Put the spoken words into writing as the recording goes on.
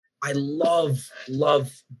I love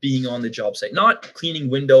being on the job site, not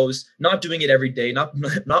cleaning windows, not doing it every day, not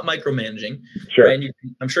micromanaging. Sure. Right? And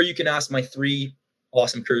I'm sure you can ask my 3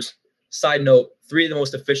 awesome crews. Side note, 3 of the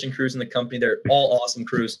most efficient crews in the company. They're all awesome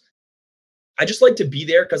crews. I just like to be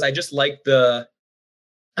there because I like to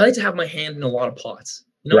have my hand in a lot of pots.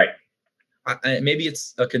 Right. Maybe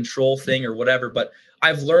it's a control thing or whatever, but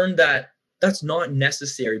I've learned that that's not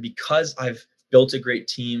necessary because I've built a great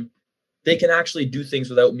team. They can actually do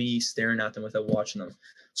things without me staring at them, without watching them.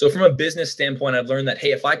 So from a business standpoint, I've learned that,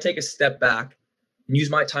 hey, if I take a step back and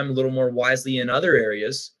use my time a little more wisely in other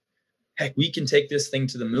areas, heck, we can take this thing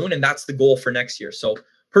to the moon. And that's the goal for next year. So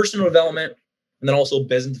personal development and then also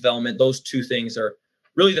business development, those 2 things are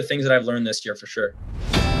really the things that I've learned this year for sure.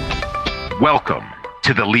 Welcome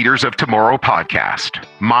to the Leaders of Tomorrow podcast.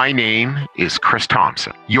 My name is Chris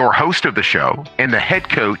Thompson, your host of the show and the head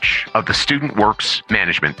coach of the Student Works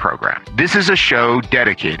Management Program. This is a show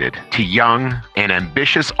dedicated to young and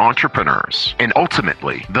ambitious entrepreneurs and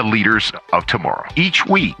ultimately the leaders of tomorrow. Each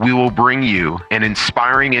week, we will bring you an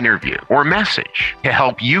inspiring interview or message to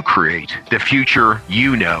help you create the future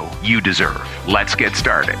you know you deserve. Let's get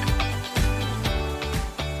started.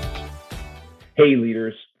 Hey,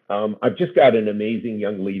 leaders. I've just got an amazing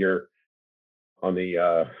young leader on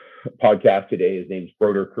the podcast today. His name's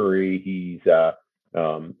Broder Curry. He's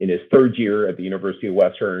in his 3rd year at the University of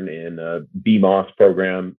Western in BMOS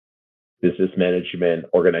program, Business Management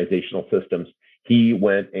Organizational Systems. He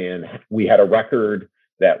went and we had a record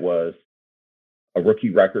that was a rookie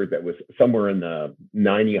record that was somewhere in the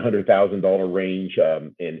 $90,000-$100,000 range,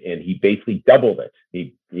 and he basically doubled it.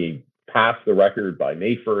 He passed the record by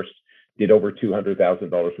May 1st. Did over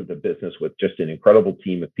 $200,000 worth of business with just an incredible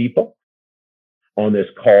team of people. On this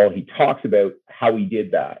call, he talks about how he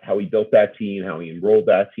did that, how he built that team, how he enrolled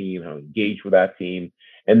that team, how he engaged with that team,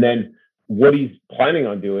 and then what he's planning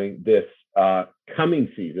on doing this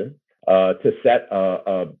coming season to set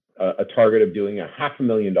a target of doing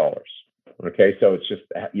 $500,000. Okay, so it's just,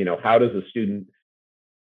 how does a student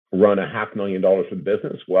run $500,000 for the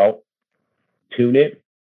business? Well, tune in.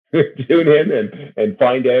 Tune in and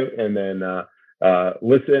find out, and then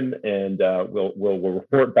listen, and we'll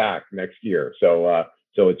report back next year. So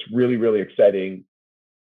it's really, really exciting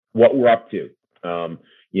what we're up to,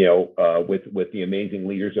 with the amazing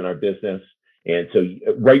leaders in our business. And so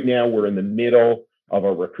right now we're in the middle of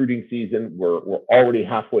our recruiting season. We're already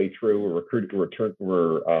halfway through. We're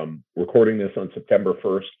recording this on September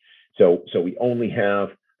 1st. So we only have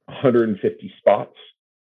 150 spots.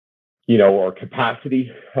 Our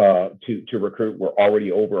capacity to recruit, we're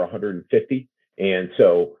already over 150. And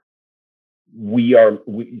so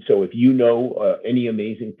so if you know any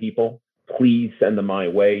amazing people, please send them my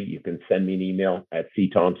way. You can send me an email at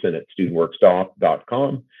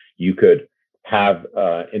cthompson@studentworks.com. You could have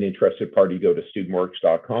an interested party go to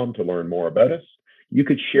studentworks.com to learn more about us. You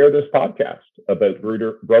could share this podcast about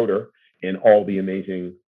Broder and all the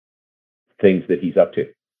amazing things that he's up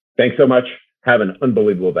to. Thanks so much. Have an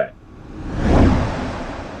unbelievable day.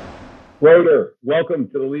 Broder, welcome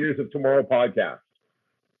to the Leaders of Tomorrow podcast.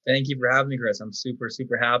 Thank you for having me, Chris. I'm super,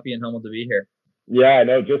 super happy and humbled to be here. Yeah,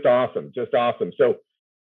 no, just awesome. So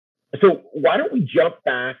why don't we jump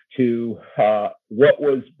back to what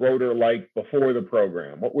was Broder like before the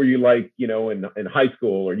program? What were you like, in high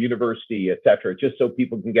school or university, et cetera, just so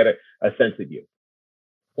people can get a sense of you?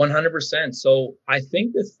 100%. So I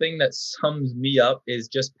think the thing that sums me up is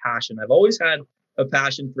just passion. I've always had a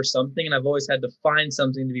passion for something, and I've always had to find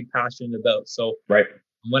something to be passionate about. So right.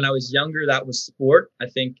 When I was younger, that was sport. I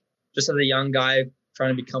think just as a young guy trying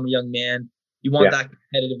to become a young man, you want that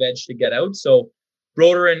competitive edge to get out. So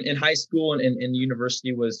Broder in high school and in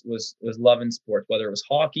university was loving sports, whether it was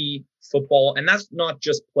hockey, football, and that's not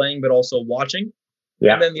just playing, but also watching.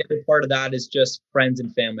 Yeah. And then the other part of that is just friends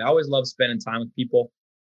and family. I always love spending time with people,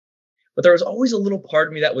 but there was always a little part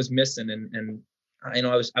of me that was missing. And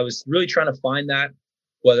I was really trying to find that,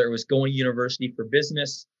 whether it was going to university for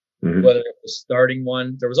business, whether it was starting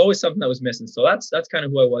one. There was always something that was missing. So that's kind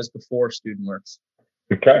of who I was before Student Works.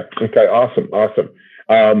 Okay. Awesome.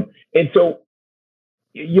 And so,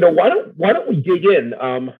 why don't we dig in?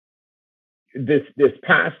 This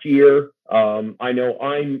past year, I know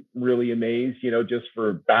I'm really amazed. Just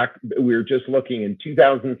we were just looking in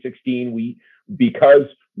 2016. Because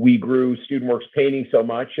we grew Student Works Painting so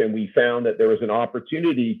much, and we found that there was an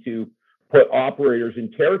opportunity to put operators in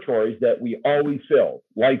territories that we always filled,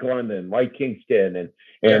 like London, like Kingston.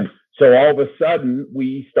 And so all of a sudden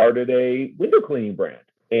we started a window cleaning brand.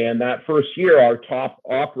 And that first year, our top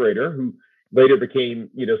operator, who later became,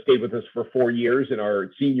 stayed with us for 4 years, and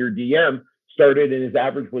our senior DM started, and his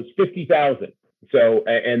average was $50,000 So,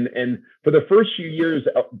 and for the first few years,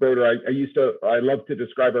 Broder, I love to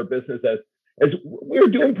describe our business as we were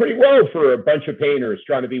doing pretty well for a bunch of painters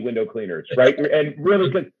trying to be window cleaners, right? And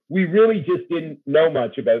really, we really just didn't know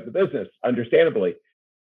much about the business, understandably.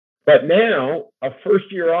 But now a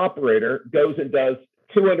first-year operator goes and does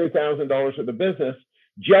 $200,000 of the business.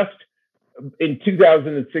 Just in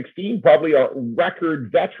 2016, probably a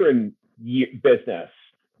record veteran business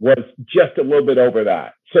was just a little bit over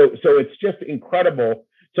that. So it's just incredible.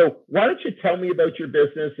 So why don't you tell me about your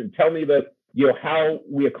business and tell me about how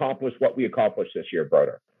we accomplished what we accomplished this year,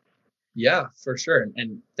 Broder? Yeah, for sure.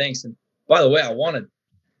 And thanks. And by the way, I want to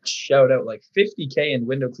shout out like $50K in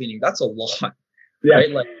window cleaning. That's a lot, right?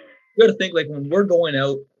 Like you got to think like when we're going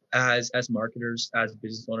out as marketers, as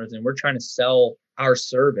business owners, and we're trying to sell our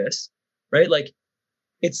service, right? Like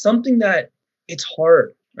it's something that it's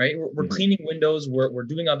hard, right? We're cleaning windows. We're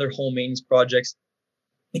doing other home maintenance projects.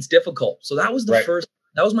 It's difficult. So that was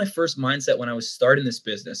that was my first mindset when I was starting this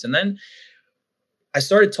business. And then I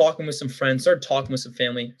started talking with some friends, started talking with some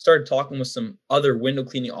family, started talking with some other window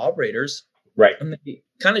cleaning operators. Right. And they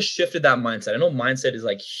kind of shifted that mindset. I know mindset is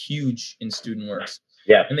like huge in Student Works.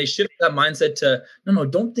 Yeah. And they shifted that mindset to, no,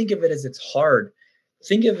 don't think of it as it's hard.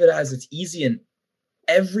 Think of it as it's easy. And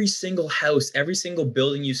every single house, every single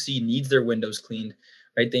building you see needs their windows cleaned,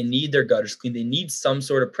 right? They need their gutters cleaned. They need some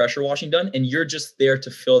sort of pressure washing done. And you're just there to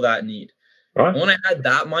fill that need. Right. When I had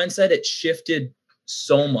that mindset, it shifted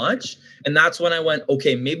so much. And that's when I went,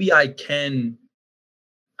 okay, maybe I didn't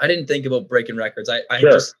think about breaking records.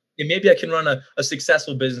 Maybe I can run a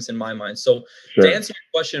successful business in my mind. So to answer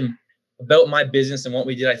your question about my business and what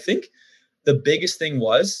we did, I think the biggest thing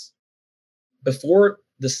was before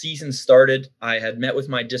the season started, I had met with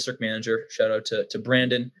my district manager, shout out to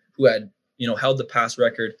Brandon, who had, held the past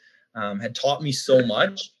record, had taught me so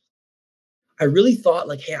much. I really thought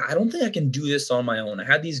like, hey, I don't think I can do this on my own. I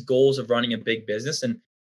had these goals of running a big business. And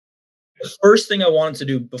the first thing I wanted to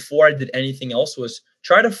do before I did anything else was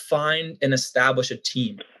try to find and establish a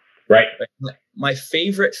team. Right. My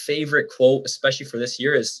favorite quote, especially for this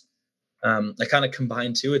year, is I kind of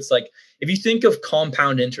combine two. It's like, if you think of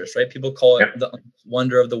compound interest, right? People call it the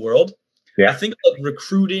wonder of the world. Yeah. I think of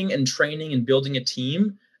recruiting and training and building a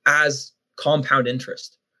team as compound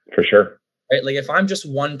interest. For sure. Right? Like if I'm just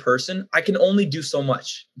one person, I can only do so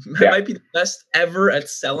much. I might be the best ever at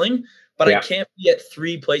selling, but I can't be at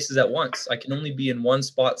 3 places at once. I can only be in one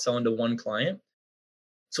spot selling to one client.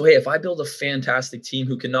 So, hey, if I build a fantastic team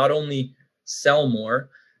who can not only sell more,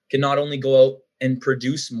 can not only go out and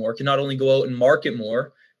produce more, can not only go out and market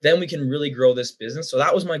more, then we can really grow this business. So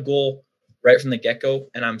that was my goal right from the get-go.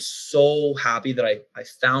 And I'm so happy that I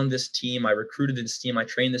found this team. I recruited this team. I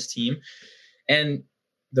trained this team. And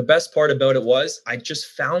the best part about it was I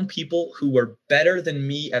just found people who were better than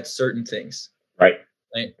me at certain things. Right.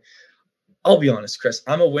 I'll be honest, Chris,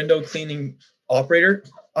 I'm a window cleaning operator.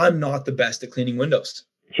 I'm not the best at cleaning windows.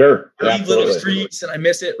 Sure. I leave little streaks and I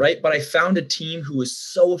miss it, right? But I found a team who was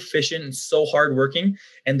so efficient and so hardworking,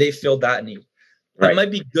 and they filled that need. Right. I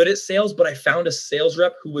might be good at sales, but I found a sales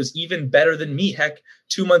rep who was even better than me. Heck,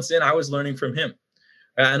 2 months in, I was learning from him.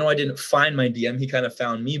 I know I didn't find my DM. He kind of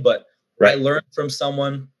found me, but I learned from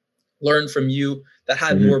someone, learned from you that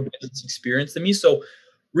had more business experience than me. So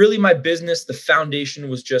really my business, the foundation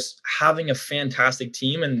was just having a fantastic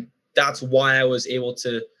team. And that's why I was able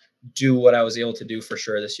to do what I was able to do for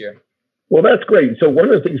sure this year. Well, that's great. So one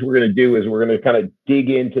of the things we're going to do is we're going to kind of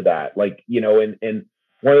dig into that, like, and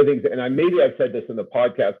one of the things, and maybe I've said this in the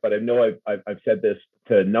podcast, but I know I've said this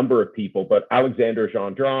to a number of people, but Alexandre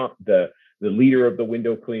Gendron, the leader of the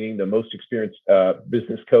window cleaning, the most experienced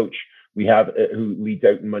business coach we have, who leads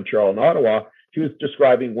out in Montreal and Ottawa, she was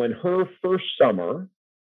describing when her first summer,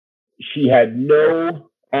 she had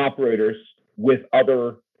no operators with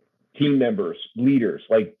other team members, leaders,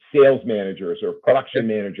 like sales managers or production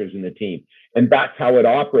managers in the team. And that's how it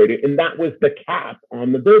operated. And that was the cap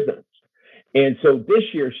on the business. And so this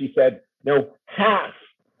year she said, no, half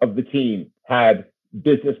of the team had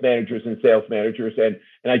business managers and sales managers. And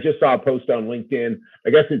I just saw a post on LinkedIn. I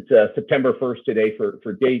guess it's September 1st today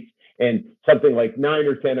for dates. And something like 9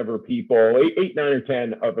 or 10 of her people, 8, 9 or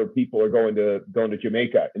 10 of her people are going to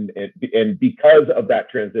Jamaica, and because of that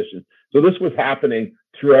transition. So this was happening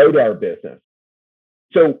throughout our business.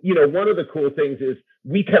 So, one of the cool things is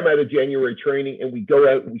we come out of January training and we go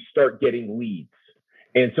out and we start getting leads.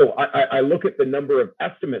 And so I look at the number of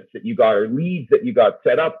estimates that you got or leads that you got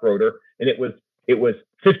set up, Broder, and it was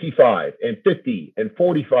 55 and 50 and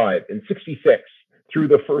 45 and 66 through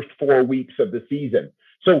the first 4 weeks of the season.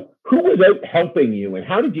 So who was out helping you, and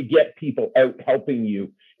how did you get people out helping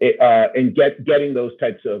you and getting those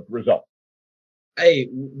types of results? hey,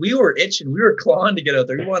 we were itching, we were clawing to get out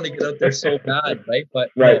there. We wanted to get out there so bad, right? But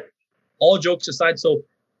Right. all jokes aside, so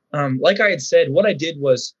like I had said, what I did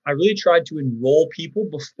was I really tried to enroll people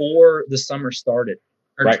before the summer started.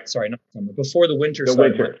 Or Right. sorry, not summer, before the winter The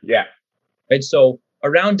started. winter, yeah. Right. So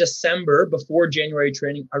around December, before January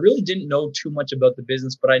training, I really didn't know too much about the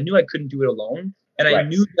business, but I knew I couldn't do it alone. And I Right.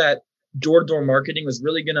 knew that door-to-door marketing was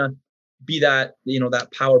really gonna be that, that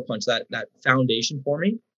power punch, that foundation for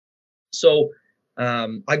me. So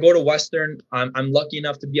I go to Western. I'm lucky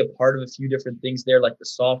enough to be a part of a few different things there, like the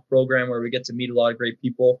soft program where we get to meet a lot of great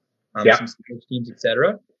people, Yeah. some sports teams,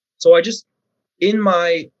 etc. So I just, in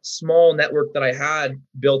my small network that I had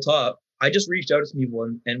built up, I just reached out to some people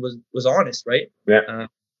and was honest, right? Yeah.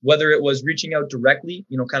 Whether it was reaching out directly,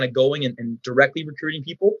 kind of going and directly recruiting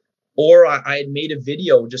people, or I had made a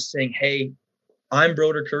video just saying, hey, I'm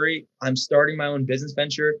Broder Curry. I'm starting my own business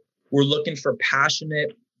venture. We're looking for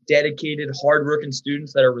passionate, dedicated, hardworking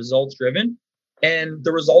students that are results driven. And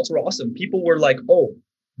the results were awesome. People were like, oh,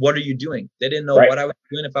 what are you doing? They didn't know Right. what I was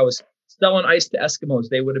doing. If I was selling ice to Eskimos,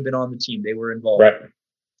 they would have been on the team. They were involved. Right.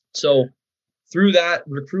 So through that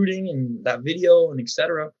recruiting and that video and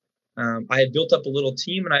etc., I had built up a little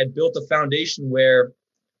team, and I had built a foundation where,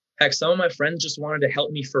 heck, some of my friends just wanted to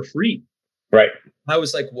help me for free. Right. I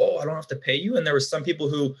was like, whoa, I don't have to pay you. And there was some people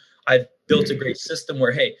who I've built a great system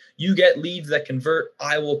where, hey, you get leads that convert.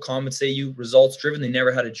 I will compensate you, results driven. They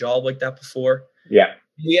never had a job like that before. Yeah.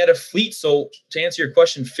 We had a fleet. So to answer your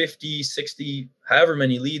question, 50, 60, however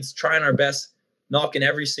many leads, trying our best, knocking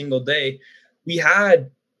every single day. We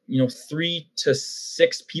had, 3 to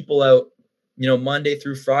 6 people out, Monday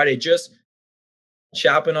through Friday, just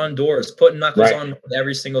chapping on doors, putting knuckles on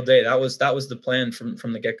every single day. That was the plan from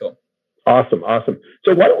the get-go. Awesome.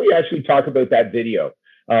 So why don't we actually talk about that video?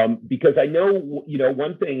 Because I know,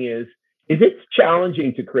 one thing is it's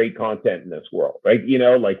challenging to create content in this world, right?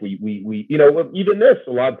 Like we even this,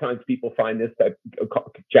 a lot of times people find this type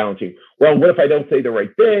challenging. Well, what if I don't say the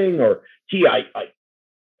right thing? Or, gee,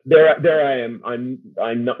 there I am.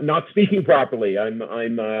 I'm not speaking properly. I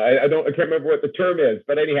can't remember what the term is,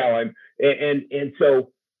 but anyhow,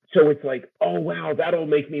 so it's like, oh wow, that'll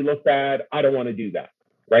make me look bad. I don't want to do that.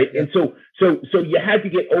 Right. Yeah. And so you had to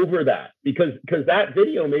get over that because that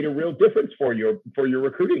video made a real difference for your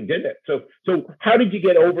recruiting, didn't it? So how did you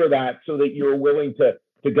get over that so that you're willing to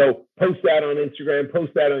go post that on Instagram,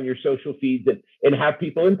 post that on your social feeds and have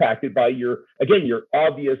people impacted by your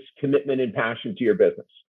obvious commitment and passion to your business?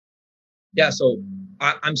 Yeah. So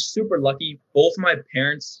I'm super lucky. Both my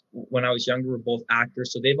parents, when I was younger, were both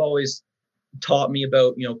actors. So they've always taught me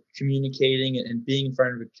about, communicating and being in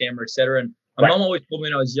front of a camera, et cetera. And my mom always told me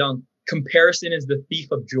when I was young, comparison is the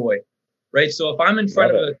thief of joy, right? So if I'm in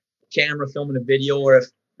front of a camera filming a video, or if,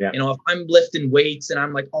 if I'm lifting weights and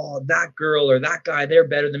I'm like, oh, that girl or that guy, they're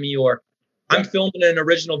better than me, or I'm filming an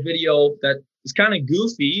original video that is kind of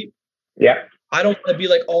goofy. Yeah. I don't want to be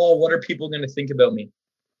like, oh, what are people going to think about me?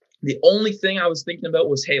 The only thing I was thinking about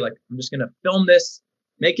was, hey, like, I'm just going to film this,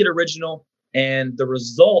 make it original, and the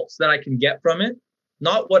results that I can get from it,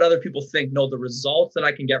 not what other people think. No, the results that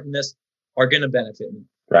I can get from this are going to benefit me.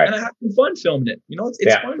 Right. And I have some fun filming it.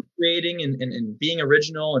 It's fun creating and being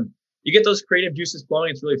original, and you get those creative juices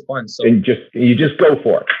flowing. It's really fun. So and you just go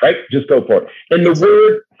for it, right? Just go for it.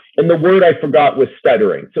 And the word I forgot was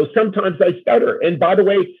stuttering. So sometimes I stutter. And by the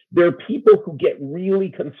way, there are people who get really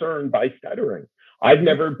concerned by stuttering. I've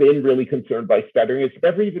never been really concerned by stuttering. It's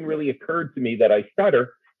never even really occurred to me that I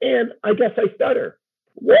stutter. And I guess I stutter.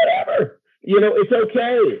 Whatever. It's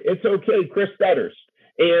okay. It's okay. Chris stutters.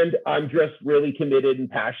 And I'm just really committed and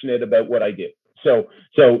passionate about what I do. So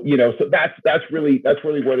that's really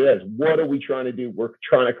what it is. What are we trying to do? We're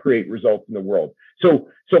trying to create results in the world. So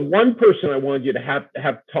one person I wanted you to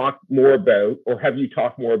have talked more about, or have you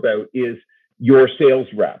talk more about, is your sales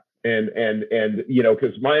rep. And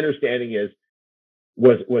because my understanding is,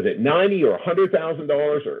 was it $90,000 or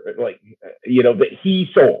 $100,000 or that he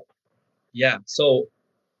sold? Yeah. So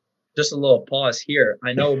just a little pause here.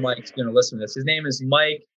 I know Mike's going to listen to this. His name is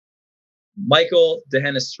Michael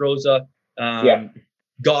Dehenestroza,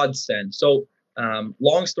 Godsend. So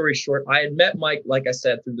long story short, I had met Mike, like I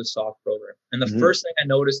said, through the soft program. And the first thing I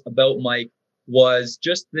noticed about Mike was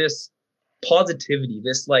just this positivity,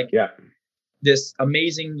 this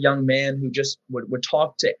amazing young man who just would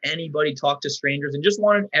talk to anybody, talk to strangers, and just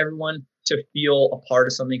wanted everyone to feel a part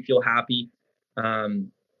of something, feel happy.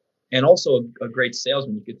 And also a great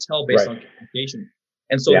salesman, you could tell based on communication.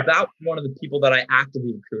 And so that was one of the people that I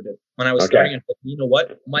actively recruited when I was starting. And you know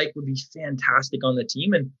what? Mike would be fantastic on the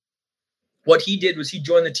team. And what he did was he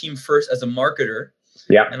joined the team first as a marketer.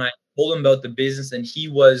 Yeah. And I told him about the business, and he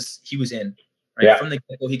was in. right? Yeah. From the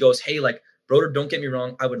get-go, he goes, hey, like, Broder, don't get me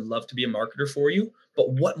wrong. I would love to be a marketer for you,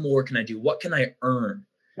 but what more can I do? What can I earn?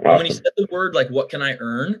 Awesome. And when he said the word, like, what can I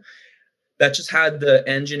earn? That just had the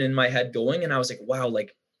engine in my head going. And I was like, wow,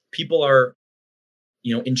 like, people are,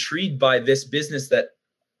 intrigued by this business that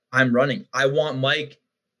I'm running. I want Mike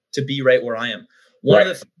to be right where I am. One of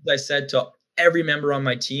the things I said to every member on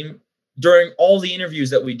my team during all the interviews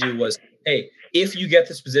that we do was, hey, if you get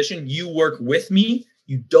this position, you work with me.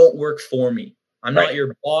 You don't work for me. I'm not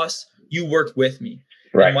your boss. You work with me.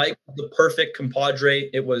 Right. And Mike was the perfect compadre.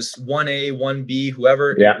 It was 1A, 1B,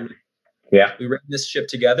 whoever. Yeah. We ran this ship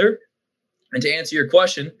together. And to answer your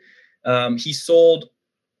question, he sold,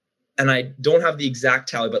 and I don't have the exact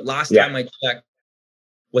tally, but last time I checked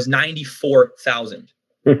was 94,000.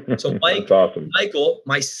 So Michael,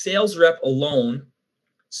 my sales rep alone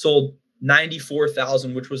sold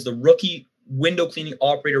 94,000, which was the rookie window cleaning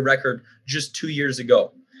operator record just 2 years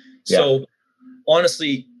ago. So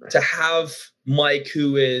honestly, to have Mike,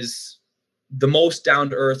 who is the most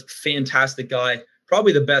down-to-earth, fantastic guy,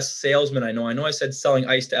 probably the best salesman I know. I know I said selling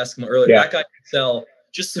ice to Eskimo earlier. That guy can sell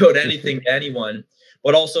just about anything to anyone,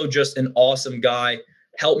 but also just an awesome guy.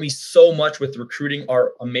 Helped me so much with recruiting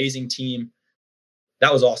our amazing team.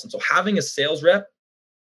 That was awesome. So having a sales rep,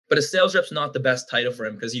 but a sales rep's not the best title for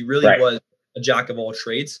him because he really was a jack of all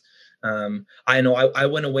trades. I know I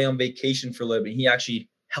went away on vacation for a little bit. He actually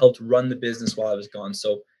helped run the business while I was gone.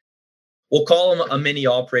 So we'll call him a mini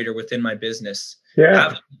operator within my business.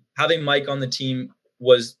 Having Mike on the team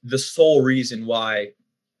was the sole reason why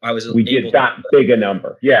I was we did that big a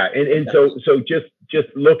number. And so just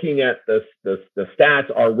looking at the stats,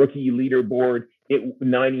 our rookie leaderboard,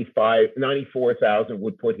 94,000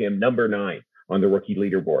 would put him number 9 on the rookie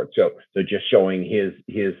leaderboard. So just showing his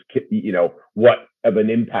what of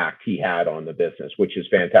an impact he had on the business, which is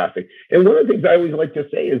fantastic. And one of the things I always like to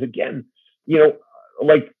say is, again,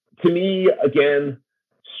 like, to me, again,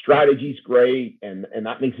 strategy's great, and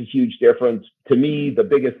that makes a huge difference. To me, the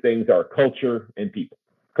biggest things are culture and people.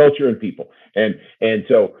 And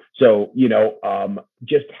so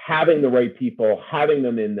just having the right people, having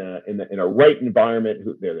them in a right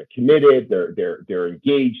environment, they're committed, they're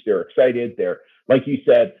engaged, they're excited, they're, like you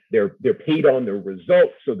said, they're paid on their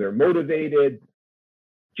results, so they're motivated.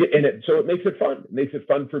 And so it makes it fun. It makes it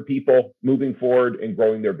fun for people moving forward and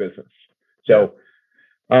growing their business. So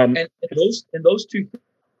and those two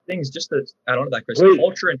things, just to add on to that, Chris,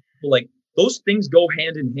 culture and people, like, those things go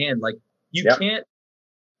hand in hand. Like, you can't,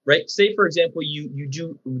 right? Say, for example, you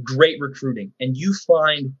do great recruiting and you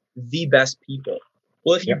find the best people.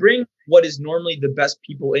 Well, if you bring what is normally the best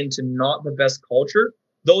people into not the best culture,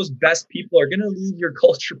 those best people are going to leave your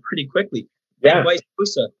culture pretty quickly. And vice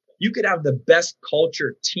versa. You could have the best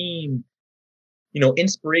culture, team,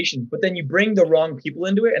 inspiration, but then you bring the wrong people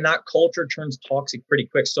into it and that culture turns toxic pretty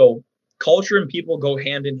quick. So culture and people go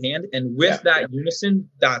hand in hand. And with that unison,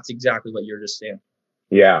 that's exactly what you're just saying.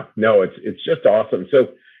 Yeah, no, it's just awesome. So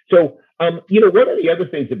one of the other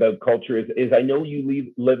things about culture is I know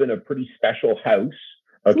you live in a pretty special house,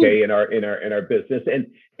 in our business. And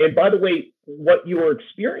by the way, what you are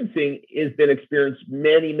experiencing has been experienced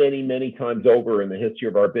many, many, many times over in the history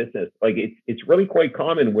of our business. Like, it's really quite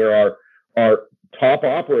common where our top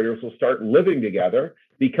operators will start living together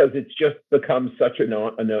because it's just become such an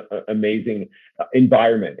amazing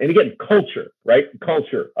environment. And again, culture, right?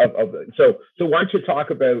 Culture of so why don't you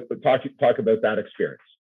talk about that experience?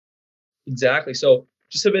 Exactly. So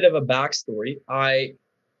just a bit of a backstory. I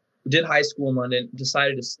did high school in London,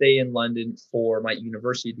 decided to stay in London for my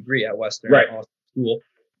university degree at Western School.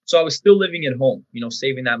 So I was still living at home,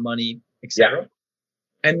 saving that money, etc.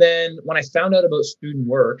 And then when I found out about Student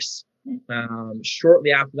Works,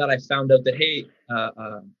 shortly after that, I found out that, hey,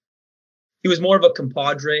 he was more of a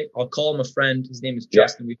compadre. I'll call him a friend. His name is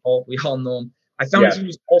Justin. We all know him. I found that he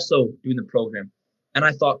was also doing the program. And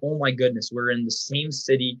I thought, oh my goodness, we're in the same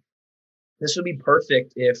city. This would be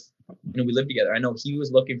perfect if we live together. I know he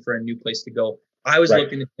was looking for a new place to go. I was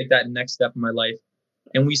looking to take that next step in my life.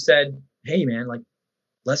 And we said, hey man, like,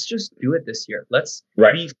 let's just do it this year. Let's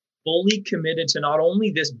be fully committed to not only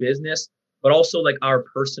this business, but also like our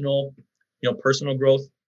personal growth,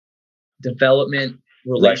 development,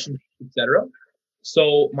 relationships, etc.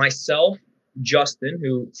 So myself, Justin,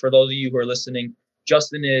 who, for those of you who are listening,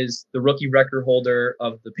 Justin is the rookie record holder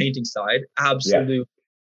of the painting side. Absolute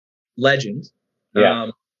legend.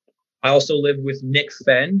 I also live with Nick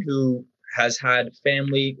Fenn, who has had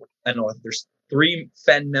family. I don't know if there's 3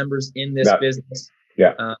 Fenn members in this business.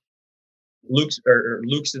 Luke's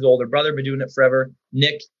his older brother, been doing it forever.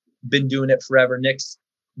 Nick been doing it forever. Nick's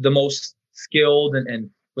the most skilled and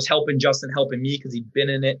was helping me because he'd been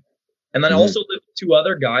in it. And then I also live with two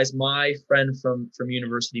other guys. My friend from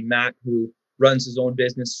university, Matt, who runs his own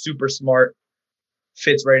business, super smart,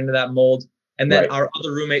 fits right into that mold. And then our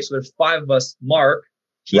other roommate, so there's five of us. Mark,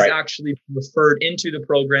 he's actually referred into the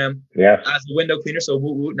program as a window cleaner. So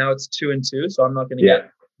now it's 2 and 2. So I'm not going to get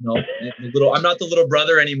I'm not the little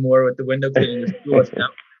brother anymore with the window cleaning. There's 2 of us now.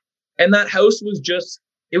 And that house was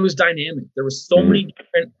it was dynamic. There was so many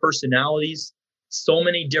different personalities, so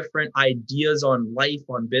many different ideas on life,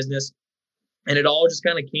 on business. And it all just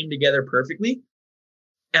kind of came together perfectly.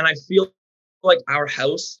 And I feel like our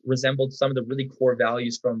house resembled some of the really core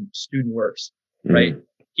values from Student Works, right?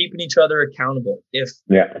 Keeping each other accountable. If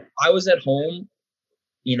I was at home,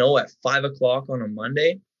 at 5 o'clock on a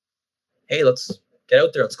Monday, hey, let's get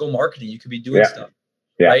out there. Let's go marketing. You could be doing stuff,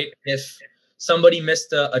 right? If somebody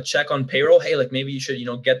missed a check on payroll, hey, like maybe you should,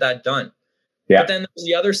 get that done. But then there's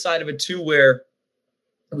the other side of it too, where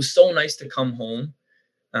it was so nice to come home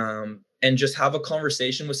and just have a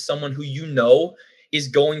conversation with someone who is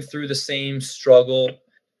going through the same struggle,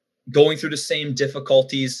 going through the same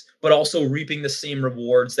difficulties, but also reaping the same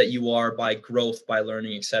rewards that you are by growth, by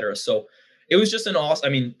learning, etc. So it was just an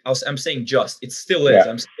awesome, I'm saying it still is.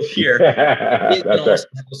 I'm still here. It's an awesome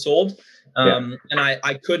household. And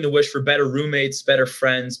I couldn't have wished for better roommates, better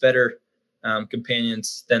friends, better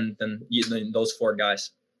companions than those 4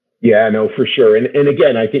 guys. Yeah, no, for sure. And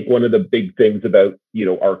again, I think one of the big things about,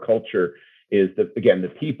 our culture is that, again, the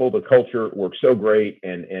people, the culture works so great.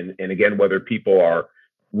 And again, whether people are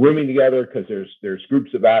rooming together because there's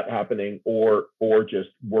groups of that happening or just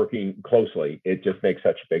working closely, it just makes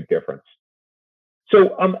such a big difference.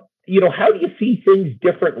 So, how do you see things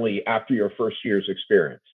differently after your first year's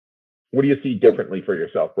experience? What do you see differently for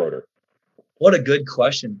yourself, Broder? What a good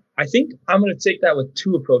question. I think I'm going to take that with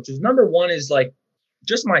 2 approaches. Number one is like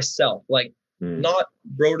just myself, like not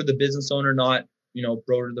Broder the business owner, not,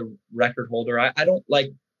 Broder the record holder. I don't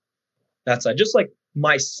like that side, just like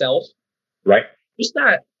myself. Right. Just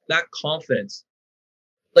that confidence.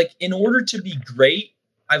 Like in order to be great,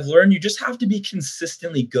 I've learned you just have to be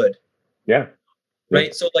consistently good. Yeah.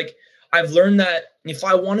 Right. So like I've learned that if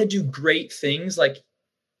I want to do great things, like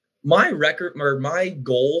my record or my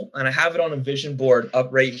goal, and I have it on a vision board up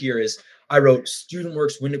right here, is I wrote Student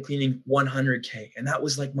Works window cleaning 100K. And that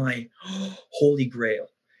was like my holy grail.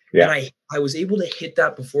 Yeah. And I was able to hit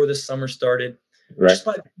that before the summer started just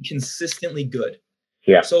by being consistently good.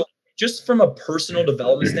 Yeah. So just from a personal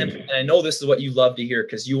development standpoint, and I know this is what you love to hear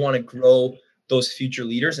because you want to grow those future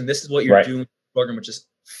leaders. And this is what you're doing with the program, which is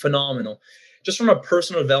phenomenal. Just from a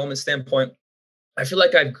personal development standpoint, I feel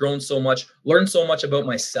like I've grown so much, learned so much about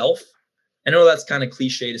myself. I know that's kind of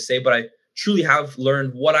cliche to say, but I truly have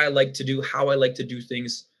learned what I like to do, how I like to do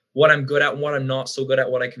things, what I'm good at, what I'm not so good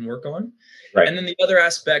at, what I can work on. Right. And then the other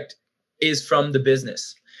aspect is from the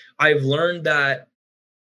business. I've learned that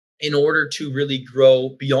in order to really grow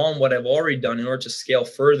beyond what I've already done, in order to scale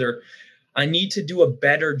further, I need to do a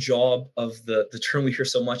better job of the term we hear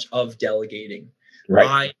so much of delegating.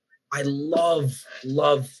 Right. I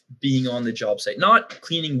love being on the job site, not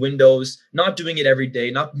cleaning windows, not doing it every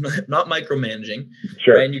day, not micromanaging.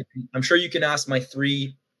 Sure. Right? And I'm sure you can ask my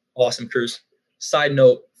 3 awesome crews. Side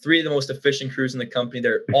note, 3 of the most efficient crews in the company.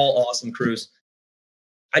 They're all awesome crews.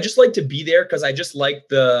 I just like to be there because I just like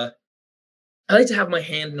I like to have my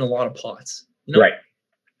hand in a lot of pots. Right.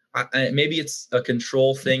 Maybe it's a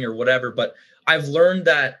control thing or whatever, but I've learned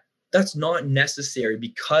that that's not necessary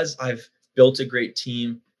because I've built a great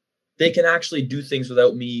team. They can actually do things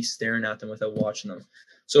without me staring at them, without watching them.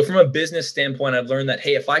 So from a business standpoint, I've learned that,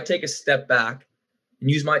 hey, if I take a step back and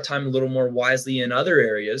use my time a little more wisely in other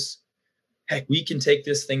areas, heck, we can take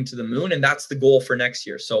this thing to the moon. And that's the goal for next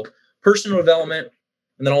year. So personal development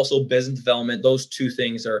and then also business development, those 2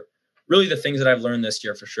 things are really the things that I've learned this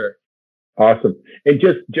year for sure. Awesome. And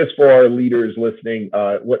just for our leaders listening,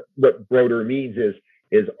 what Broder means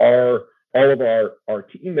is all of our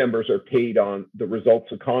team members are paid on the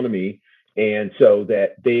results economy. And so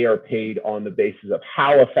that they are paid on the basis of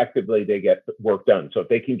how effectively they get work done. So if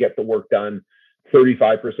they can get the work done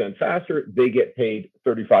 35% faster, they get paid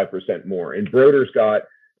 35% more. And Broder's got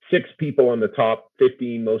 6 people on the top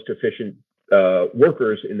 15 most efficient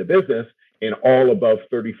workers in the business, and all above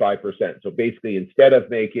 35%. So basically, instead of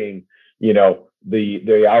making,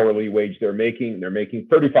 the hourly wage they're making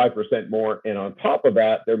 35% more, and on top of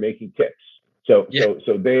that, they're making tips. So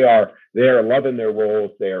they are loving their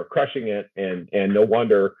roles, they are crushing it, and no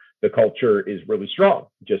wonder the culture is really strong,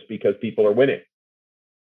 just because people are winning.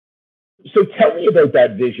 So tell me about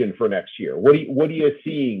that vision for next year. What are you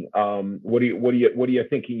seeing? What are you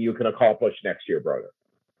thinking you can accomplish next year, Broder?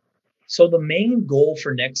 So the main goal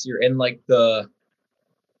for next year, and like the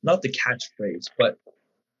not the catchphrase, but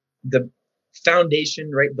the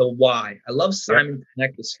foundation, right? The why. I love Simon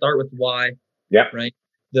Sinek to start with why. Yeah. Right.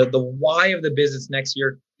 The why of the business next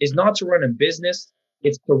year is not to run a business,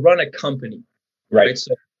 it's to run a company. Right.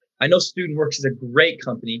 So I know Student Works is a great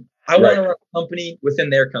company. I want to run a company within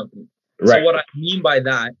their company. Right. So what I mean by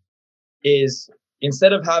that is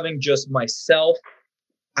instead of having just myself,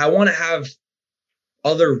 I want to have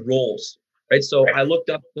other roles. Right. So I looked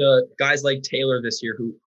up the guys like Taylor this year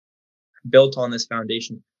who built on this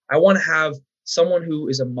foundation. I want to have someone who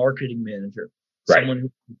is a marketing manager, someone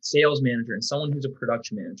who's a sales manager, and someone who's a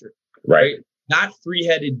production manager. Right. That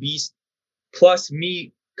three-headed beast, plus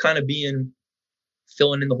me kind of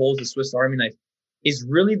filling in the holes of Swiss Army knife, is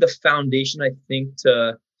really the foundation, I think,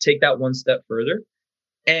 to take that one step further.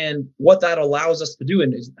 And what that allows us to do,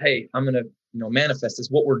 and is, hey, I'm going to manifest this.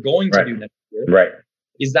 What we're going to do next year,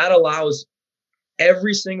 is that allows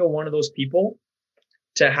every single one of those people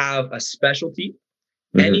to have a specialty.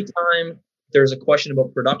 Anytime there's a question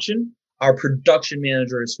about production, our production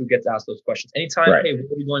manager is who gets asked those questions. Anytime, hey, where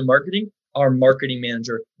are we going marketing? Our marketing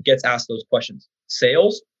manager gets asked those questions.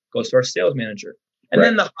 Sales goes to our sales manager. And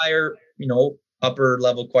then the higher, upper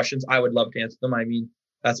level questions, I would love to answer them. I mean,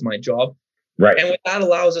 that's my job. Right. And what that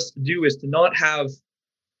allows us to do is to not have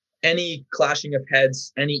any clashing of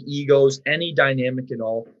heads, any egos, any dynamic at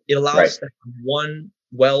all. It allows us to have one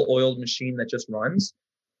well-oiled machine that just runs.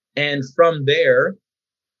 And from there,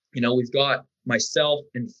 we've got myself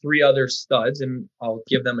and 3 other studs, and I'll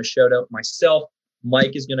give them a shout out. Myself,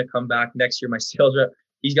 Mike is going to come back next year. My sales rep,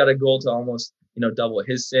 he's got a goal to almost, double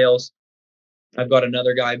his sales. I've got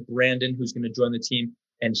another guy, Brandon, who's going to join the team,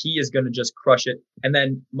 and he is going to just crush it. And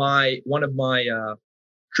then one of my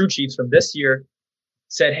crew chiefs from this year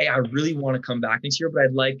said, hey, I really want to come back next year, but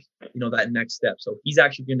I'd like, that next step. So he's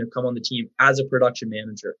actually going to come on the team as a production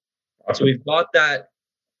manager. Awesome. So we've got that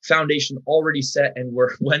foundation already set, and we're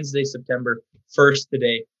Wednesday, September 1st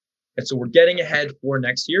today. And so we're getting ahead for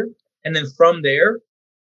next year. And then from there,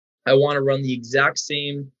 I want to run the exact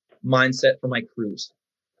same mindset for my crews,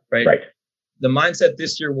 right? The mindset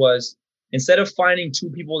this year was, instead of finding 2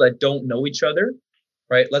 people that don't know each other,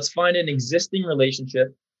 right? Let's find an existing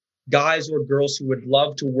relationship, guys or girls who would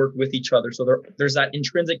love to work with each other. So there's that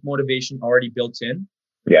intrinsic motivation already built in.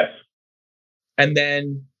 Yes. And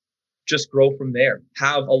then just grow from there.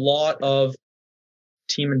 Have a lot of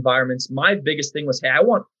team environments. My biggest thing was, hey, I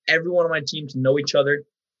want everyone on my team to know each other,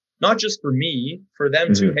 not just for me, for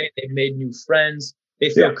them too. Hey, they've made new friends.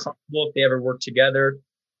 They feel comfortable if they ever work together.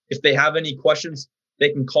 If they have any questions, they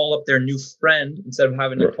can call up their new friend instead of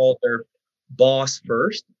having to call their boss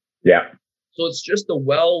first. Yeah. So it's just a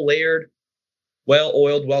well-layered,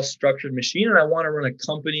 well-oiled, well-structured machine. And I want to run a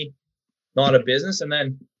company, not a business. And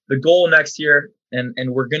then the goal next year, and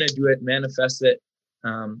we're going to do it, manifest it.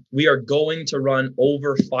 We are going to run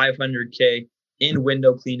over 500K in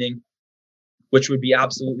window cleaning, which would be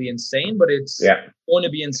absolutely insane, but it's going to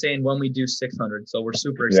be insane when we do 600. So we're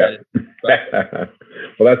super excited.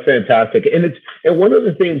 Well, that's fantastic. And one of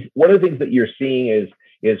the things that you're seeing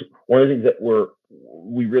is one of the things that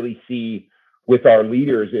we really see with our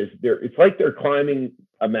leaders is it's like they're climbing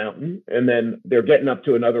a mountain, and then they're getting up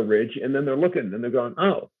to another ridge, and then they're looking and they're going,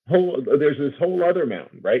 there's this whole other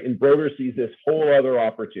mountain, right? And Broder sees this whole other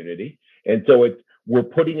opportunity. And so we're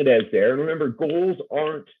putting it as there. And remember, goals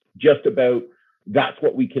aren't just about that's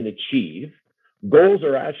what we can achieve. Goals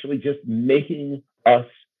are actually just making us,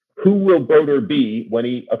 who will Broder be when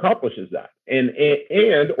he accomplishes that?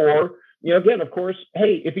 Or again, of course,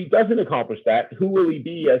 hey, if he doesn't accomplish that, who will he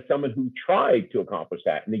be as someone who tried to accomplish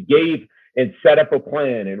that? And he gave and set up a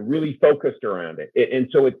plan and really focused around it. And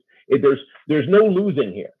so there's no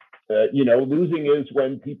losing here. Losing is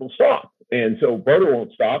when people stop. And so Broder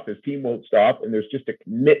won't stop, his team won't stop, and there's just a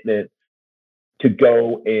commitment to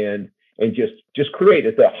go and just create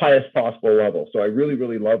at the highest possible level. So I really,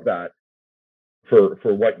 really love that for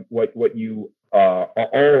what you are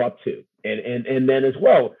all up to. And then as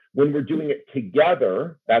well, when we're doing it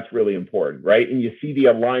together, that's really important, right? And you see the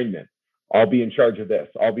alignment. I'll be in charge of this.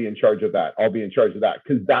 I'll be in charge of that. I'll be in charge of that.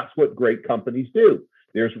 Because that's what great companies do.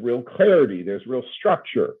 There's real clarity. There's real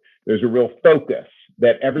structure. There's a real focus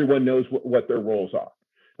that everyone knows what their roles are.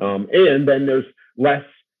 And then there's less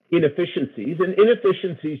inefficiencies. And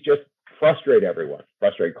inefficiencies just frustrate everyone,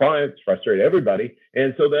 frustrate clients, frustrate everybody.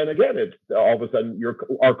 And so then again, it's all of a sudden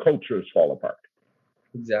our cultures fall apart.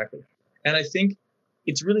 Exactly. And I think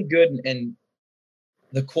it's really good. And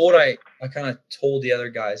the quote I kind of told the other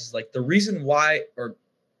guys is like, the reason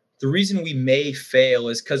we may fail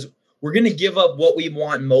is because we're going to give up what we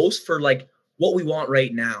want most for like what we want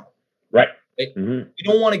right now. Right. We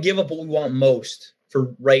don't want to give up what we want most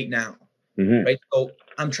for right now, Mm-hmm. right? So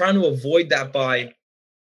I'm trying to avoid that by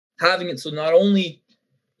having it. So not only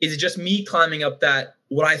is it just me climbing up that,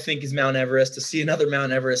 what I think is Mount Everest, to see another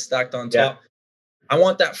Mount Everest stacked on top. I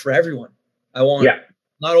want that for everyone. I want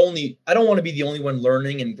not only, I don't want to be the only one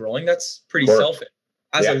learning and growing. That's pretty selfish.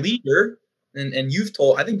 As a leader, and you've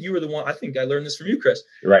told, I think you were the one, I think I learned this from you, Chris.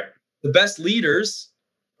 Right. The best leaders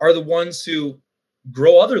are the ones who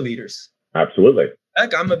grow other leaders. Absolutely.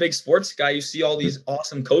 Heck, I'm a big sports guy. You see all these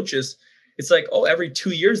awesome coaches. It's like, oh, every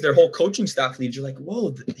 2 years, their whole coaching staff leaves. You're like,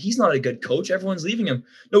 whoa, he's not a good coach. Everyone's leaving him.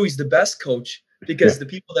 No, he's the best coach, because the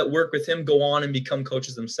people that work with him go on and become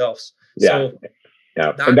coaches themselves. So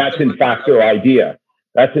and that's in fact their idea.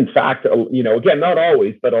 That's in fact, again, not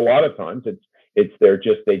always, but a lot of times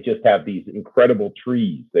they just have these incredible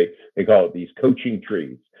trees. They call it these coaching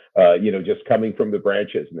trees, just coming from the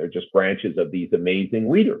branches, and they're just branches of these amazing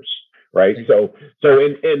leaders. Right. So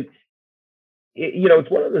it's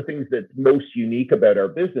one of the things that's most unique about our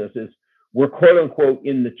business is we're quote unquote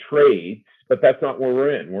in the trades, but that's not where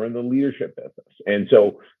we're in. We're in the leadership business. And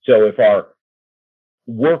so if our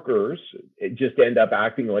workers just end up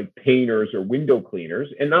acting like painters or window cleaners,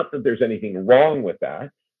 and not that there's anything wrong with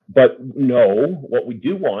that, but no, what we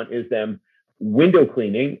do want is them window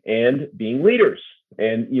cleaning and being leaders.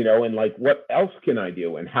 And, and like, what else can I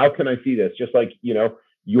do? And how can I see this? Just like,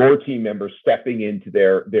 your team members stepping into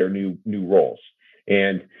their new roles.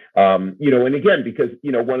 And, and again, because,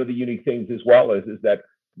 one of the unique things as well is that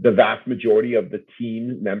the vast majority of the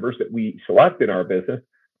team members that we select in our business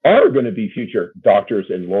are going to be future doctors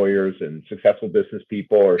and lawyers and successful business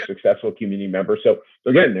people or successful community members. So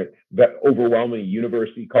again, they're the overwhelming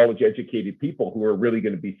university, college educated people who are really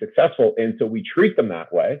going to be successful. And so we treat them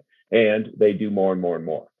that way, and they do more and more and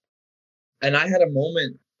more. And I had a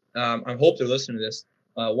moment, I hope they're listening to this.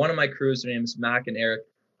 One of my crews, their names Mac and Eric,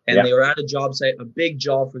 and they were at a job site, a big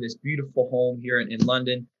job for this beautiful home here in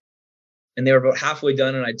London. And they were about halfway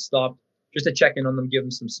done, and I'd stopped just to check in on them, give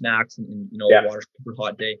them some snacks and water, super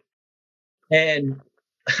hot day. And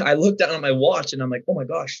I looked down at my watch and I'm like, oh my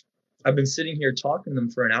gosh, I've been sitting here talking to them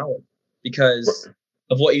for an hour because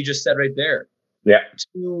of what you just said right there. Yeah.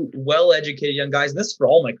 2 well-educated young guys. And this is for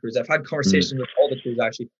all my crews. I've had conversations with all the crews,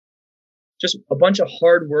 actually. Just a bunch of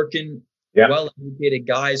hardworking, well-educated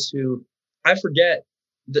guys who I forget,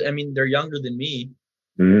 they're younger than me,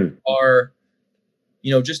 are,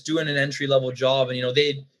 just doing an entry-level job. And,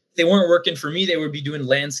 they weren't working for me. They would be doing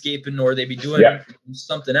landscaping, or they'd be doing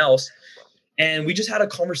something else. And we just had a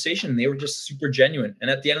conversation, and they were just super genuine. And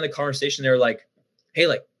at the end of the conversation, they were like, hey,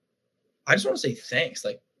 like, I just want to say thanks.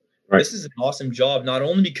 Like, this is an awesome job. Not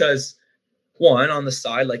only because, one, on the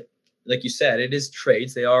side, like you said, it is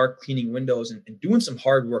trades. They are cleaning windows and doing some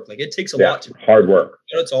hard work. Like, it takes a lot to hard work.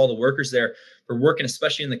 It's all the workers there for working,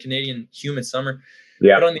 especially in the Canadian humid summer.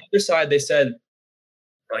 Yeah. But on the other side, they said,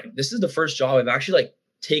 like, this is the first job I've actually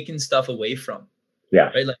taken stuff away from.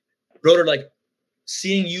 Yeah. Right. Like, Broder, like,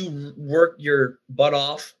 seeing you work your butt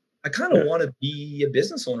off, I kind of want to be a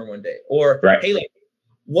business owner one day. Or, hey, like,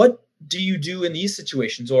 what do you do in these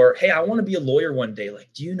situations? Or, hey, I want to be a lawyer one day. Like,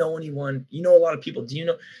 do you know anyone? You know a lot of people. Do you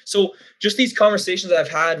know? So just these conversations I've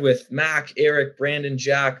had with Mac, Eric, Brandon,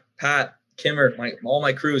 Jack, Pat, Kimmer, all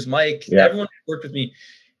my crews, Mike, everyone who worked with me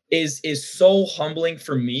is so humbling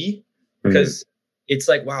for me, because it's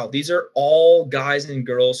like, wow, these are all guys and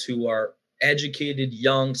girls who are educated,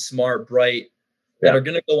 young, smart, bright, that are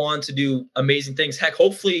going to go on to do amazing things. Heck,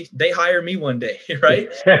 hopefully they hire me one day, right?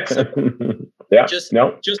 So just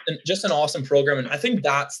an awesome program. And I think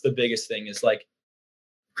that's the biggest thing is, like,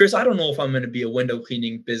 Chris, I don't know if I'm going to be a window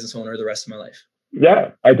cleaning business owner the rest of my life.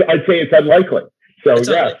 Yeah, I'd say it's unlikely. So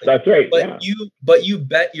unlikely. That's right. But you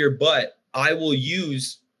bet your butt I will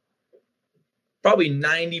use probably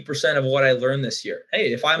 90% of what I learned this year.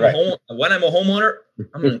 Hey, if I'm when I'm a homeowner,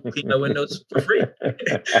 I'm going to clean my windows for free.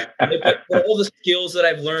 All the skills that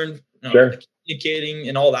I've learned, communicating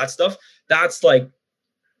and all that stuff, that's like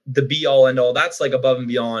the be all end all. That's like above and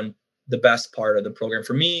beyond the best part of the program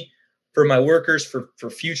for me, for my workers, for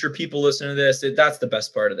future people listening to this. That's the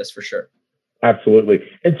best part of this for sure. Absolutely.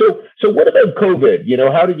 And so what about COVID?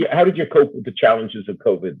 How did you cope with the challenges of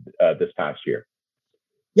COVID this past year?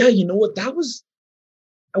 Yeah, you know what? That was,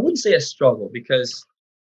 I wouldn't say a struggle, because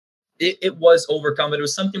it was overcome, but it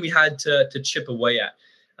was something we had to chip away at.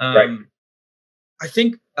 I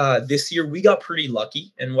think this year we got pretty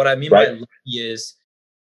lucky. And what I mean by lucky is,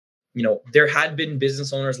 there had been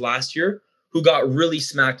business owners last year who got really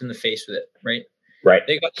smacked in the face with it, right? Right.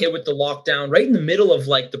 They got hit with the lockdown right in the middle of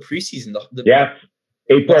like the preseason.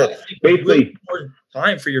 April, basically really important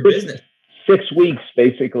time for your business. 6 weeks,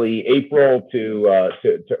 basically April to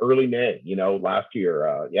early May, last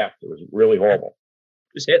year. Yeah, it was really horrible.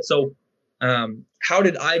 Just hit. So how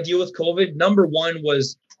did I deal with COVID? Number one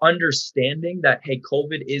was understanding that, hey,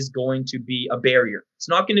 COVID is going to be a barrier. It's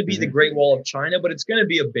not going to be the Great Wall of China, but it's going to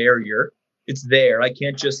be a barrier. It's there. I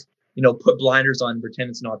can't just, put blinders on and pretend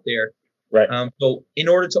it's not there. Right. So in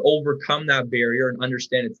order to overcome that barrier and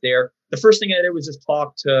understand it's there, the first thing I did was just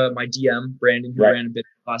talk to my DM, Brandon, who ran a bit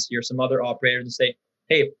last year, some other operators, and say,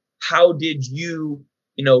 hey, how did you,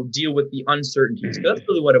 deal with the uncertainties? Because that's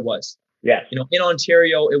really what it was. Yes. In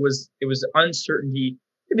Ontario, it was uncertainty,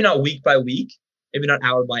 maybe not week by week, maybe not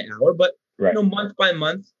hour by hour, but month by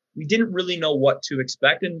month. We didn't really know what to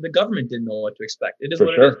expect, and the government didn't know what to expect. It is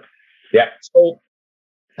what it is. Yeah. So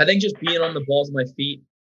I think just being on the balls of my feet,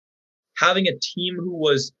 having a team who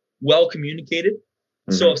was well communicated.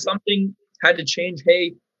 So if something had to change,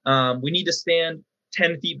 hey, we need to stand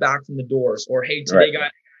 10 feet back from the doors, or hey, today,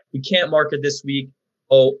 guys, we can't market this week.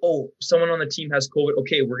 Oh, someone on the team has COVID.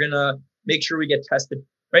 Okay, we're gonna make sure we get tested,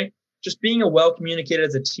 right? Just being well communicated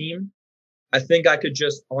as a team. I think I could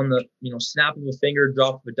just on the snap of a finger,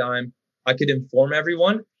 drop of a dime, I could inform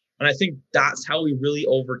everyone, and I think that's how we really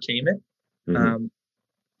overcame it.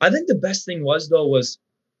 I think the best thing was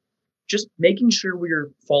just making sure we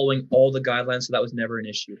were following all the guidelines, so that was never an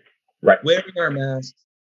issue. Right. Wearing our masks,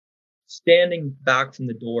 standing back from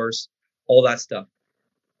the doors, all that stuff.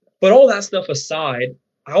 But all that stuff aside,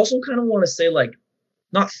 I also kind of want to say,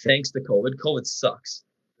 not thanks to COVID. COVID sucks.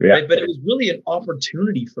 Yeah. Right? But it was really an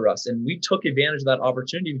opportunity for us. And we took advantage of that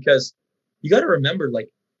opportunity because you got to remember,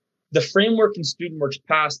 the framework in StudentWorks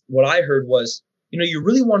passed, what I heard was, you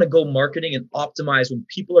really want to go marketing and optimize when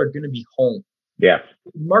people are going to be home. Yeah.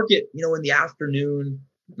 Market, in the afternoon,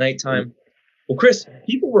 nighttime. Well, Chris,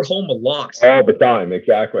 people were home a lot. All the time.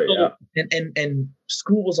 Exactly. So, yeah. And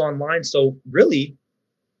school was online. So really,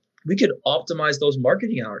 we could optimize those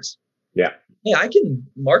marketing hours. Yeah. Hey, I can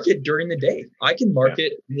market during the day. I can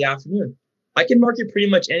market in the afternoon. I can market pretty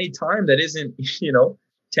much any time that isn't,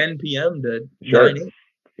 10 p.m. to 9 a.m.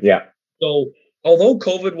 Yeah. So although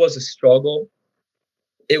COVID was a struggle,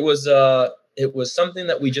 it was something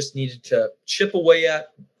that we just needed to chip away at,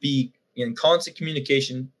 be in constant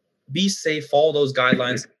communication, be safe, follow those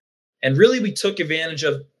guidelines. And really, we took advantage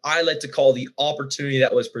of, I like to call, the opportunity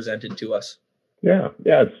that was presented to us. Yeah.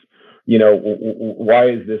 Yeah. It's, why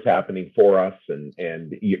is this happening for us?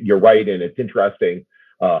 And you're right. And it's interesting.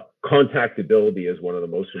 Contactability is one of the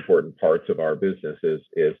most important parts of our business is,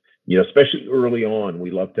 especially early on, we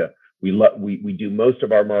do most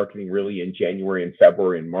of our marketing really in January and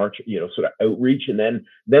February and March, sort of outreach. And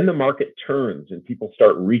then the market turns and people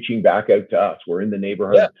start reaching back out to us. We're in the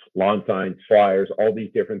neighborhood, lawn signs, flyers, all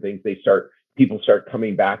these different things. People start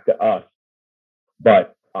coming back to us.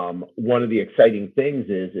 But one of the exciting things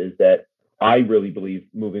is that I really believe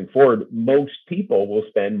moving forward, most people will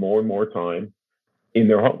spend more and more time in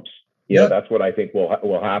their homes. That's what I think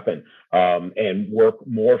will happen, and work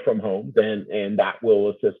more from home. And that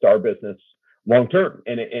will assist our business long term.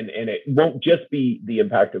 And it won't just be the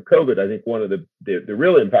impact of COVID. I think one of the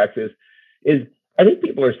real impacts is I think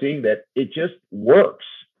people are seeing that it just works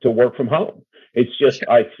to work from home. It's just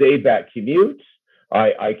I save that commute.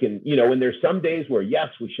 I can, and there's some days where, yes,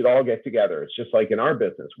 we should all get together. It's just like in our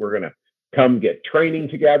business, we're going to come get training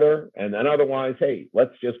together. And then otherwise, hey,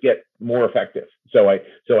 let's just get more effective. So I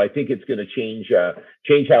think it's going to change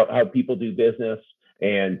how people do business.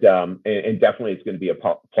 And definitely it's going to be a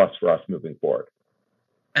plus for us moving forward.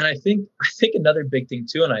 And I think another big thing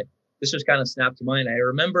too, and this just kind of snapped to mind. I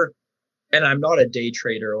remember, and I'm not a day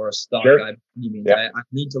trader or a stock guy. I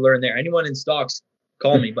need to learn there. Anyone in stocks,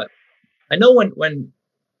 call me. But I know when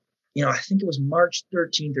I think it was March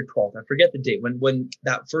 13th or 12th. I forget the date when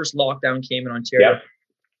that first lockdown came in Ontario. Yeah.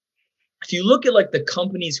 If you look at the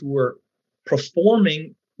companies who were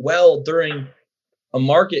performing well during a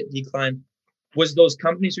market decline, was those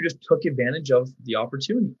companies who just took advantage of the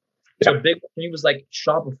opportunity. Yeah. So a big company was like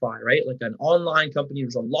Shopify, right? Like an online company.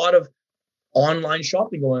 There's a lot of online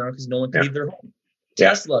shopping going on because no one could leave their home.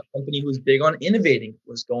 Tesla, a company who was big on innovating,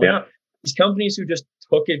 was going up. These companies who just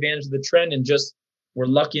took advantage of the trend and just were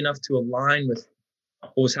lucky enough to align with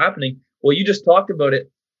what was happening. Well, you just talked about it.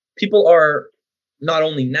 People are not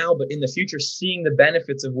only now, but in the future, seeing the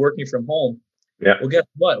benefits of working from home. Yeah. Well, guess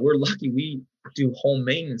what? We're lucky we do home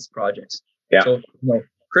maintenance projects. Yeah. So,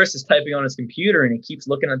 Chris is typing on his computer and he keeps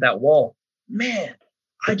looking at that wall. Man,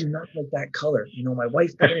 I do not like that color. My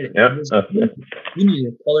wife painted it. We need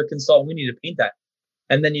a color consultant. We need to paint that.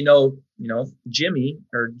 And then, Jimmy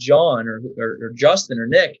or John or Justin or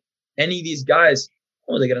Nick, any of these guys,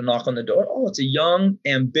 Oh, they get a knock on the door. Oh, it's a young,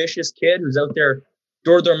 ambitious kid who's out there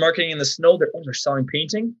door-to-door marketing in the snow. They're selling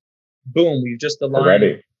painting. Boom, we've just aligned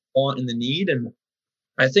the want and the need. And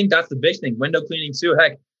I think that's the big thing. Window cleaning too.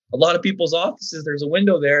 Heck, a lot of people's offices, there's a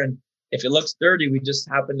window there. And if it looks dirty, we just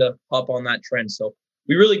happen to hop on that trend. So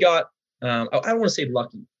we really got, I don't want to say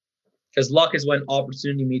lucky, because luck is when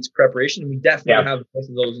opportunity meets preparation. We definitely have both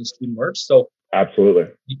of those in Student Works. So absolutely,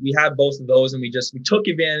 we had both of those, and we took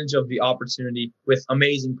advantage of the opportunity with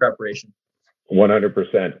amazing preparation.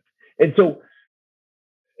 100%. And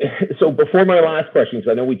so before my last questions,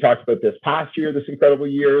 I know we talked about this past year, this incredible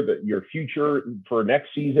year, your future for next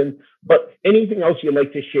season, but anything else you'd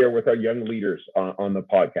like to share with our young leaders on the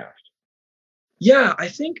podcast? Yeah, I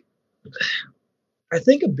think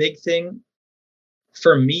a big thing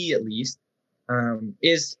for me, at least,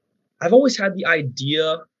 is I've always had the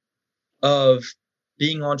idea of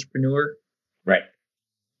being an entrepreneur. Right.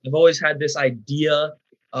 I've always had this idea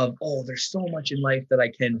of, there's so much in life that I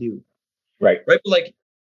can do. Right. Right. But like,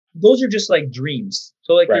 those are just like dreams.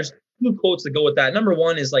 So like, there's two quotes that go with that. Number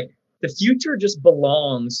one is like, the future just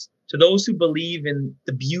belongs to those who believe in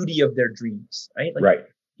the beauty of their dreams. Right. Like,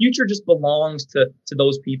 future just belongs to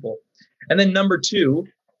those people. And then number two,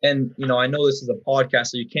 and I know this is a podcast,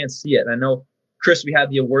 so you can't see it. And I know, Chris, we had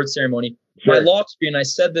the award ceremony. Sure. My lock screen, I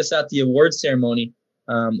said this at the award ceremony.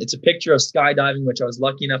 It's a picture of skydiving, which I was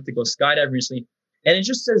lucky enough to go skydiving recently. And it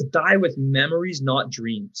just says, die with memories, not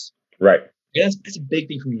dreams. Right. And that's a big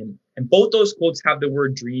thing for me. And both those quotes have the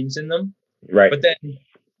word dreams in them. Right. But then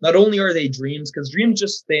not only are they dreams, because dreams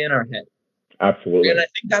just stay in our head. Absolutely. And I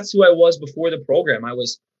think that's who I was before the program. I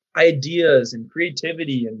was ideas and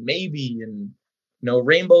creativity and maybe and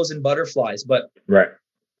rainbows and butterflies. But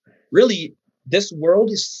really, this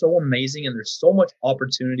world is so amazing and there's so much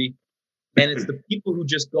opportunity. And it's the people who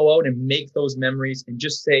just go out and make those memories and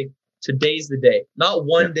just say, today's the day. Not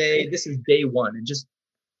one day, this is day one. And just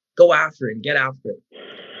go after it and get after it.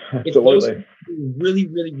 Absolutely. It's really,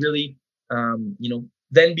 really, really,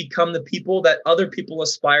 then become the people that other people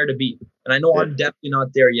aspire to be. And I know I'm definitely not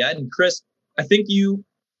there yet. And Chris, I think you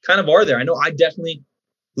kind of are there. I know I definitely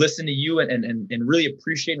listen to you and really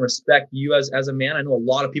appreciate and respect you as a man. I know a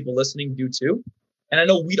lot of people listening do too. And I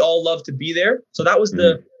know we'd all love to be there. So that was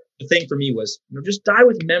the thing for me was, just die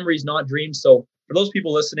with memories, not dreams. So for those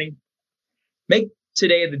people listening, make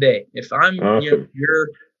today the day. If I'm your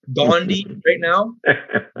Gandhi right now,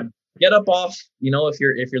 get up off, if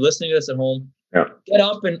you're listening to this at home, get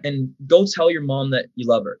up and go tell your mom that you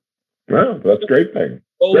love her. Wow, that's a great thing.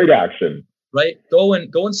 Great action. Right? Go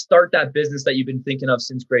and start that business that you've been thinking of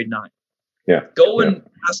since grade 9. Yeah. Go and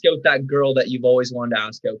ask out that girl that you've always wanted to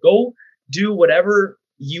ask out. Go do whatever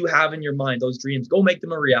you have in your mind, those dreams. Go make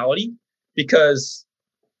them a reality, because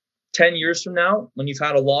 10 years from now, when you've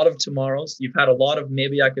had a lot of tomorrows, you've had a lot of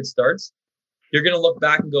maybe I could starts, you're going to look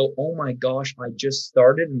back and go, oh my gosh, I just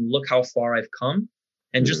started and look how far I've come.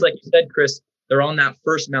 And just like you said, Chris, they're on that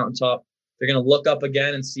first mountaintop. They're going to look up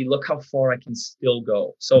again and see, look how far I can still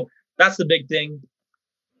go. So that's the big thing.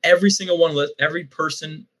 Every single one, every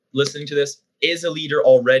person listening to this is a leader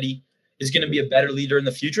already, is going to be a better leader in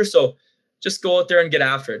the future. So just go out there and get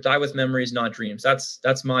after it. Die with memories, not dreams.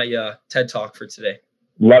 That's my TED Talk for today.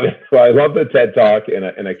 Love it. Well, I love the TED Talk,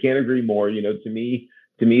 and I can't agree more. To me,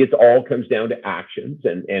 it all comes down to actions.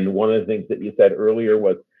 And one of the things that you said earlier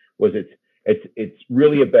was it's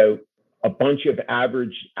really about a bunch of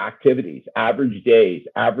average activities, average days,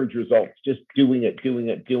 average results, just doing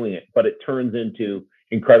it. But it turns into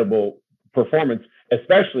incredible performance,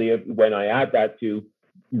 especially when I add that to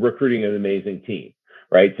recruiting an amazing team,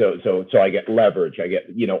 right? So I get leverage. I get,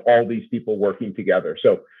 all these people working together.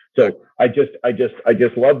 So I just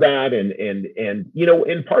love that.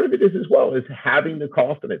 And part of it is as well is having the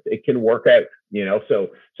confidence. It can work out,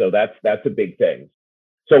 so that's a big thing.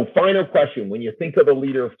 So final question, when you think of the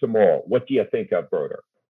leader of tomorrow, what do you think of, Broder?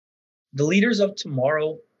 The leaders of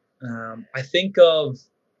tomorrow, I think of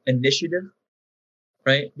initiative,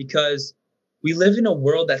 right? Because we live in a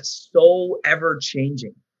world that's so ever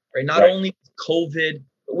changing, right? Not only with COVID,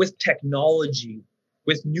 but with technology,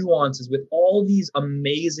 with nuances, with all these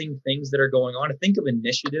amazing things that are going on. I think of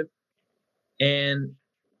initiative, and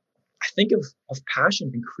I think of passion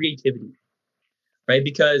and creativity, right?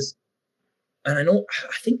 Because, and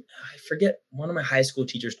I forget, one of my high school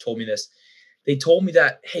teachers told me this. They told me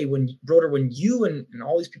that, hey, when you and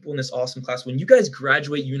all these people in this awesome class, when you guys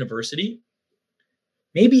graduate university,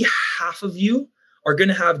 maybe half of you are going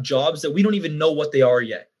to have jobs that we don't even know what they are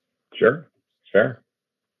yet. Sure.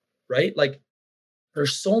 Right? Like,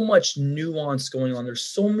 there's so much nuance going on. There's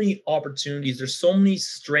so many opportunities. There's so many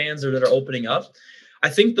strands that are opening up. I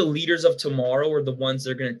think the leaders of tomorrow are the ones that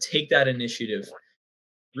are going to take that initiative,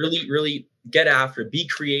 really, really get after it, be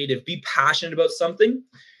creative, be passionate about something,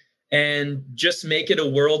 and just make it a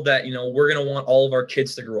world that, we're going to want all of our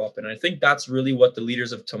kids to grow up in. And I think that's really what the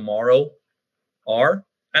leaders of tomorrow are.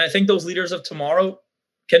 And I think those leaders of tomorrow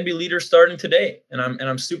can be leaders starting today. And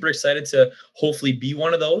I'm super excited to hopefully be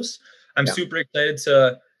one of those. I'm super excited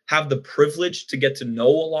to have the privilege to get to know a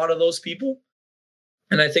lot of those people.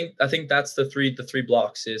 And I think that's the three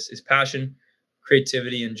blocks is passion,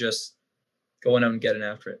 creativity, and just going out and getting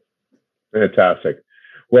after it. Fantastic.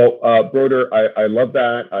 Well, Broder, I love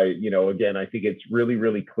that. Again, I think it's really,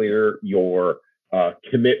 really clear your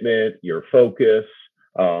commitment, your focus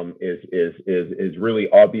is really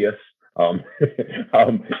obvious. The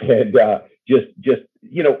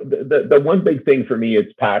one big thing for me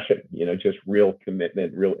is passion, just real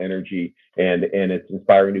commitment, real energy, and it's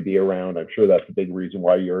inspiring to be around. I'm sure that's a big reason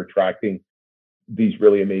why you're attracting these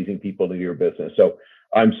really amazing people to your business. So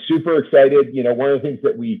I'm super excited. One of the things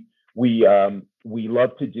that we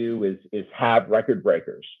love to do is have record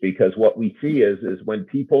breakers, because what we see is when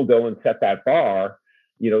people go and set that bar,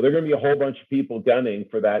 there are going to be a whole bunch of people gunning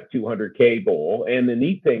for that 200K goal. And the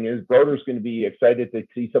neat thing is Broder's going to be excited to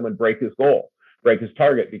see someone break his goal, break his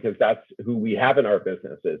target, because that's who we have in our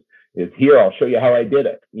business is here. I'll show you how I did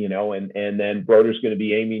it, and then Broder's going to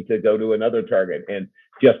be aiming to go to another target, and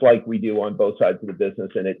just like we do on both sides of the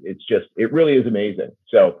business. And it really is amazing.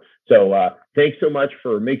 So thanks so much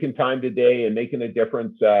for making time today and making a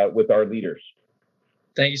difference with our leaders.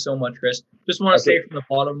 Thank you so much, Chris. Just want to say from the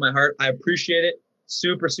bottom of my heart, I appreciate it.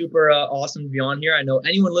 Super, super awesome to be on here. I know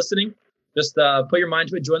anyone listening, just put your mind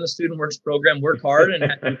to it, join the Student Works program, work hard, and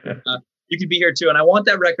you can be here too. And I want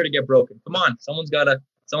that record to get broken. Come on, someone's got to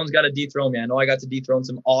dethrone me. I know I got to dethrone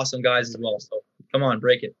some awesome guys as well. So come on,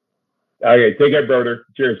 break it. Okay, take care, Broder.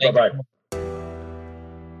 Cheers. Bye-bye.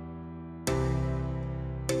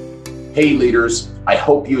 Hey leaders, I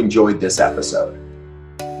hope you enjoyed this episode.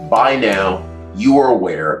 By now, you are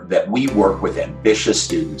aware that we work with ambitious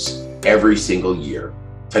students every single year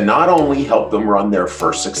to not only help them run their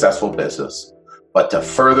first successful business, but to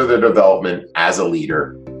further their development as a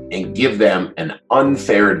leader and give them an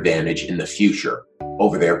unfair advantage in the future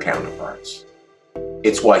over their counterparts.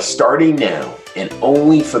 It's why starting now and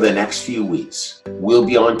only for the next few weeks, we'll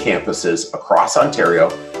be on campuses across Ontario,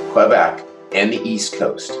 Quebec, and the East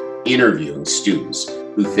Coast, interviewing students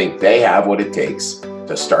who think they have what it takes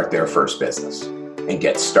to start their first business and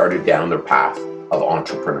get started down their path of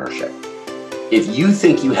entrepreneurship. If you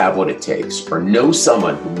think you have what it takes or know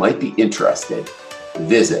someone who might be interested,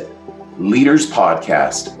 visit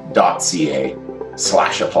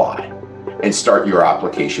leaderspodcast.ca/apply and start your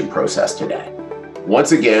application process today.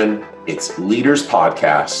 Once again, it's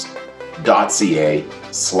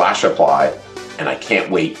leaderspodcast.ca/apply, and I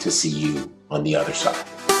can't wait to see you on the other side.